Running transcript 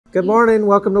Good morning.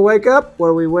 Welcome to Wake Up,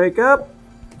 where we wake up.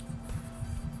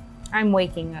 I'm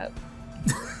waking up.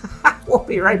 We'll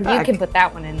be right back. You can put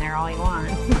that one in there all you want.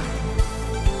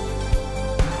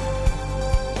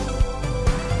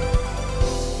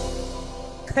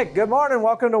 Good morning.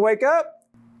 Welcome to Wake Up,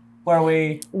 where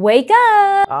we wake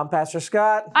up. I'm Pastor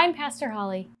Scott. I'm Pastor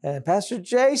Holly. And Pastor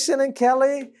Jason and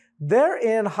Kelly, they're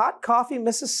in Hot Coffee,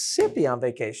 Mississippi on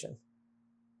vacation.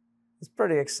 It's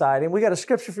pretty exciting. We got a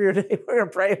scripture for your day. We're going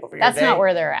to pray over your day. That's not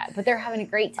where they're at, but they're having a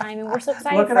great time, and we're so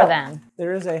excited for them.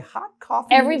 There is a Hot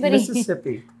Coffee,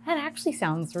 Mississippi. That actually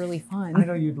sounds really fun. I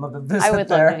know you'd love to visit I would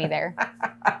love to be there.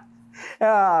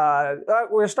 We're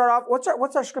going to start off.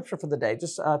 What's our scripture for the day?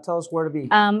 Just tell us where to be.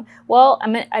 Well,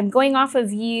 I'm going off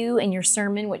of you and your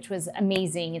sermon, which was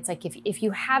amazing. It's like if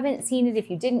you haven't seen it, if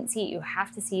you didn't see it, you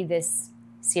have to see this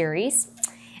series.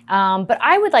 But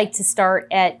I would like to start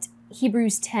at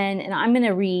Hebrews 10, and I'm going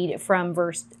to read from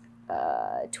verse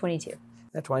 22.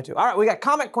 At 22. All right, we got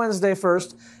Comic Wednesday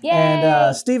first. Yay!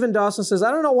 And Stephen Dawson says,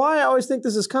 I don't know why I always think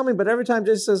this is coming, but every time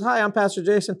Jason says, hi, I'm Pastor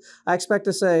Jason, I expect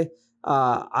to say,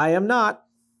 I am not.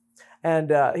 And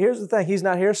here's the thing, he's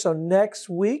not here, so next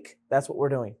week, that's what we're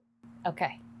doing.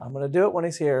 Okay. I'm going to do it when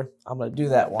he's here. I'm going to do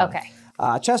that one. Okay.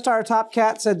 Cheshire Top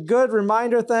Cat said, good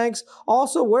reminder, thanks.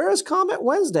 Also, where is Comment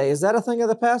Wednesday? Is that a thing of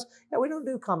the past? Yeah, we don't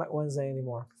do Comment Wednesday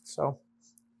anymore. So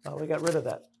we got rid of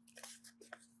that.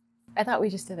 I thought we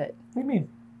just did it. What do you mean?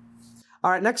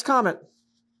 All right, next comment.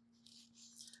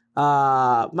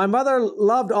 My mother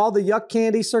loved all the yuck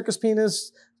candy, circus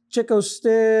peanuts, Chico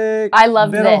stick. I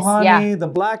loved this, honey, yeah. The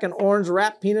black and orange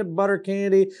wrapped peanut butter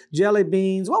candy, jelly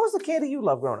beans. What was the candy you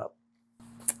loved growing up?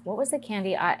 What was the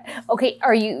candy? Okay,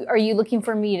 are you looking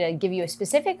for me to give you a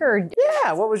specific or?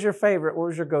 Yeah, what was your favorite? What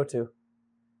was your go-to?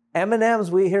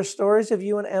 M&Ms. We hear stories of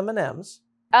you and M&Ms.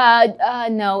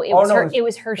 No, it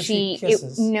was Hershey.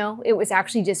 It was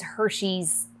actually just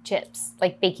Hershey's chips,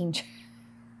 like baking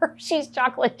Hershey's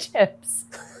chocolate chips.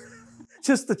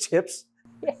 Just the chips?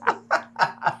 Yeah.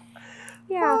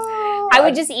 Yeah. I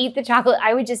would just eat the chocolate.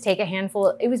 I would just take a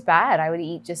handful. It was bad. I would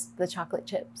eat just the chocolate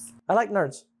chips. I like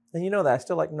Nerds. And you know that. I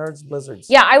still like Nerds Blizzards.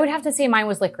 Yeah, I would have to say mine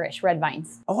was licorice, red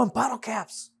vines. Oh, and bottle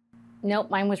caps. Nope,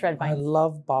 mine was red vines. I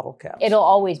love bottle caps. It'll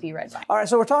always be red vines. All right,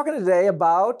 so we're talking today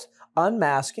about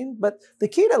unmasking, but the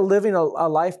key to living a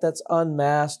life that's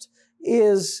unmasked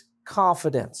is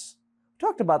confidence. We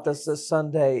talked about this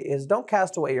Sunday, is don't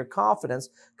cast away your confidence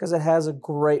because it has a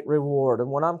great reward.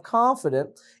 And when I'm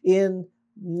confident in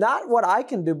not what I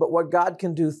can do, but what God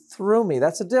can do through me.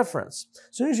 That's a difference.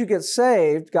 As soon as you get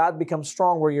saved, God becomes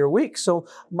strong where you're weak. So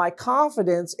my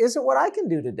confidence isn't what I can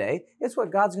do today. It's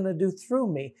what God's going to do through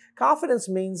me. Confidence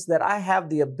means that I have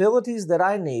the abilities that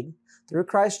I need through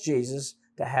Christ Jesus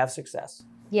to have success.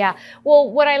 Yeah.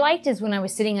 Well, what I liked is when I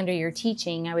was sitting under your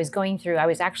teaching, I was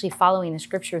actually following the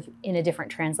scripture in a different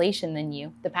translation than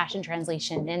you, the Passion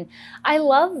Translation. And I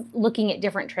love looking at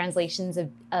different translations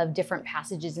of different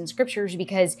passages in scriptures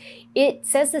because it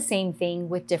says the same thing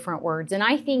with different words. And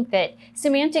I think that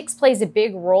semantics plays a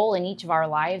big role in each of our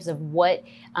lives of what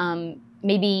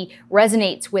maybe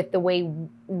resonates with the way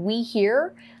we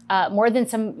hear more than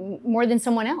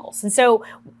someone else. And so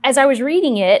as I was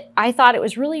reading it, I thought it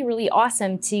was really, really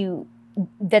awesome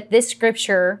that this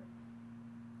scripture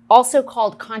also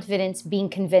called confidence being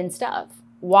convinced of,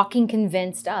 walking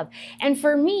convinced of. And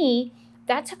for me,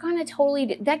 that took on it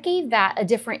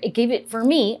gave it for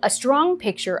me a strong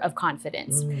picture of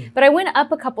confidence. But I went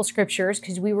up a couple scriptures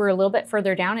because we were a little bit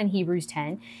further down in Hebrews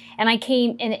 10. And I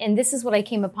came, and this is what I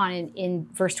came upon in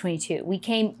verse 22.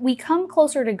 We come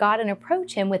closer to God and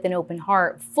approach him with an open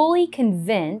heart, fully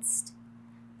convinced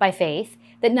by faith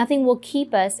that nothing will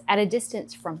keep us at a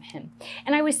distance from him.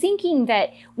 And I was thinking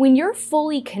that when you're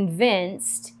fully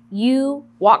convinced, you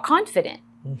walk confident.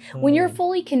 When you're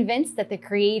fully convinced that the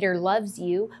Creator loves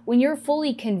you, when you're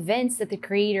fully convinced that the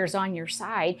Creator's on your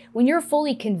side, when you're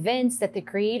fully convinced that the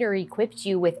Creator equipped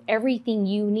you with everything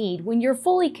you need, when you're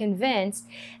fully convinced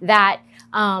that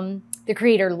the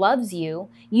Creator loves you,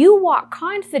 you walk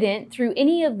confident through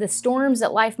any of the storms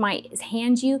that life might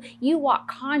hand you. You walk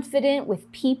confident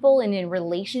with people and in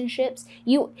relationships.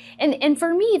 And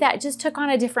for me, that just took on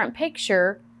a different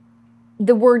picture.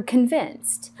 The word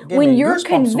convinced. When you're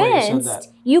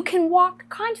convinced, you can walk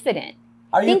confident.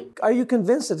 Are you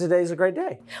convinced that today is a great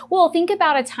day? Well, think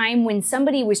about a time when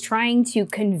somebody was trying to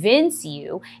convince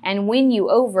you and win you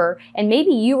over, and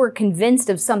maybe you were convinced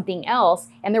of something else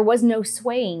and there was no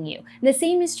swaying you. And the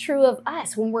same is true of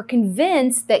us. When we're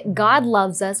convinced that God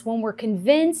loves us, when we're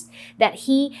convinced that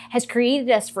He has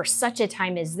created us for such a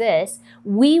time as this,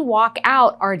 we walk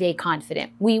out our day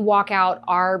confident. We walk out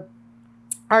our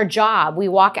our job. We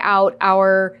walk out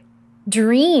our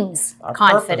dreams Our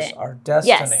confident. purpose, our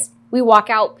destiny. Yes. We walk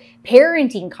out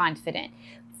parenting confident,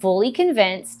 fully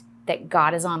convinced that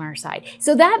God is on our side.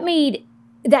 So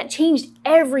that changed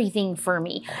everything for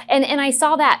me. And I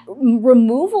saw that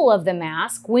removal of the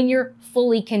mask when you're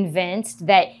fully convinced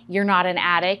that you're not an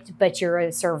addict, but you're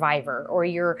a survivor or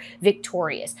you're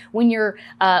victorious. When you're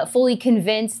fully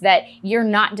convinced that you're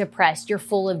not depressed, you're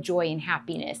full of joy and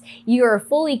happiness. You're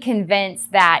fully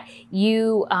convinced that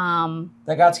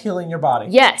that God's healing your body.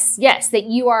 Yes, that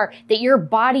your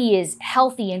body is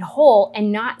healthy and whole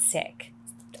and not sick.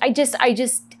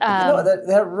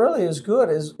 That really is good,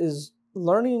 is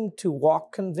learning to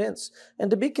walk convinced. And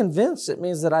to be convinced, it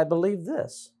means that I believe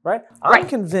this, right? I'm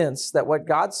convinced that what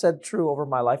God said true over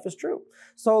my life is true.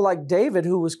 So like David,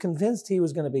 who was convinced he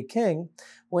was going to be king,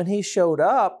 when he showed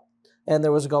up and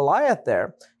there was Goliath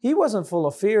there, he wasn't full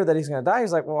of fear that he's going to die.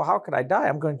 He's like, well, how could I die?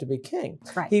 I'm going to be king.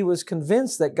 Right. He was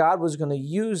convinced that God was going to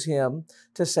use him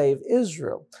to save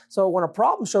Israel. So when a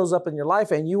problem shows up in your life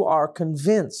and you are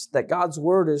convinced that God's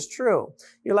word is true,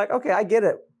 you're like, okay, I get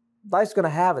it. Life's going to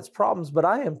have its problems, but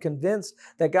I am convinced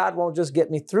that God won't just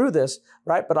get me through this,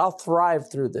 right? But I'll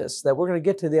thrive through this, that we're going to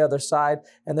get to the other side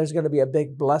and there's going to be a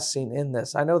big blessing in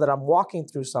this. I know that I'm walking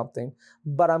through something,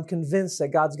 but I'm convinced that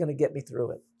God's going to get me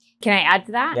through it. Can I add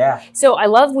to that? Yeah. So I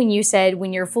love when you said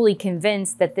when you're fully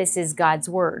convinced that this is God's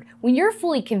word. When you're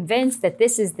fully convinced that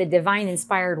this is the divine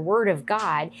inspired word of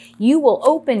God, you will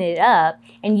open it up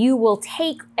and you will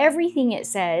take everything it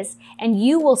says and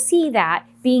you will see that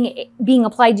being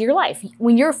applied to your life.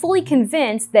 When you're fully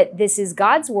convinced that this is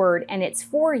God's word and it's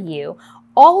for you,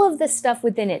 all of the stuff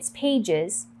within its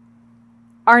pages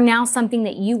are now something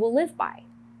that you will live by.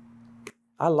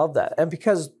 I love that. And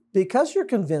because you're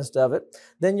convinced of it,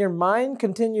 then your mind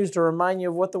continues to remind you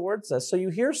of what the word says. So you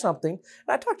hear something,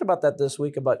 and I talked about that this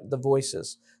week about the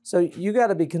voices. So you got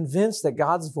to be convinced that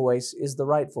God's voice is the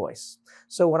right voice.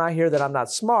 So when I hear that I'm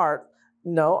not smart,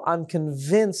 no, I'm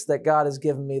convinced that God has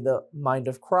given me the mind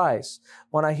of Christ.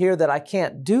 When I hear that I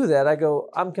can't do that, I go,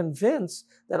 I'm convinced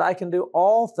that I can do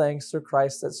all things through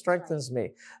Christ that strengthens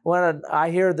me. When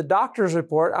I hear the doctor's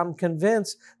report, I'm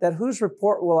convinced that whose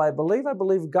report will I believe? I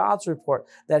believe God's report,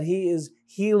 that He is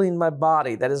healing my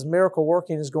body, that His miracle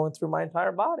working is going through my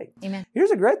entire body. Amen.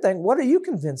 Here's a great thing. What are you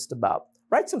convinced about?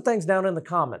 Write some things down in the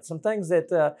comments, some things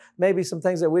that maybe some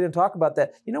things that we didn't talk about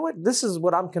that, you know what, this is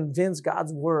what I'm convinced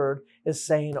God's word is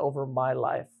saying over my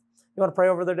life. You want to pray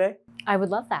over their day? I would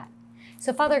love that.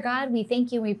 So Father God, we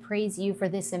thank you and we praise you for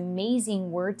this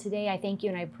amazing word today. I thank you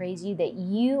and I praise you that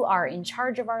you are in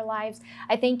charge of our lives.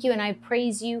 I thank you and I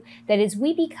praise you that as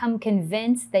we become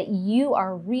convinced that you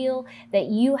are real, that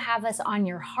you have us on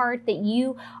your heart, that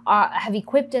you have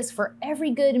equipped us for every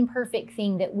good and perfect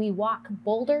thing, that we walk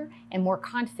bolder and more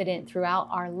confident throughout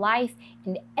our life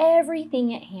and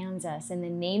everything it hands us. In the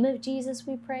name of Jesus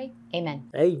we pray.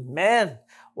 Amen. Amen.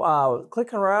 Wow.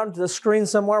 Clicking around the screen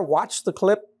somewhere, watch the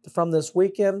clip from this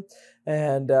weekend.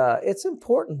 And it's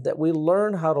important that we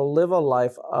learn how to live a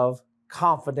life of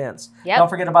confidence. Yep. Don't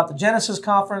forget about the Genesis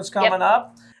conference coming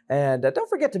up. And don't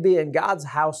forget to be in God's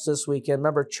house this weekend.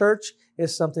 Remember, church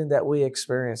is something that we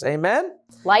experience. Amen?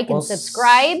 Like and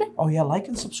subscribe. Oh, yeah, like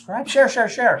and subscribe.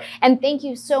 Share. And thank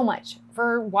you so much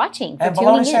for watching, for and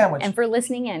tuning in, sandwich. and for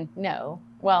listening in. No.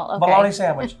 Well, okay. Bologna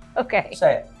sandwich. Okay.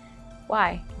 Say it.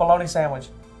 Why? Bologna sandwich.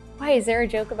 Why? Is there a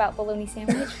joke about bologna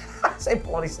sandwich? Say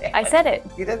bologna sandwich. I said it.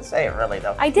 You didn't say it really,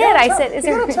 though. I did. I said, is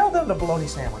there... You gotta tell them the bologna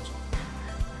sandwich.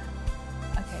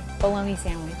 Okay, bologna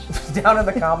sandwich. Down in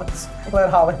the comments,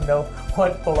 let Holly know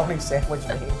what bologna sandwich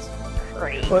means.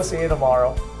 Great. We'll see you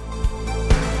tomorrow.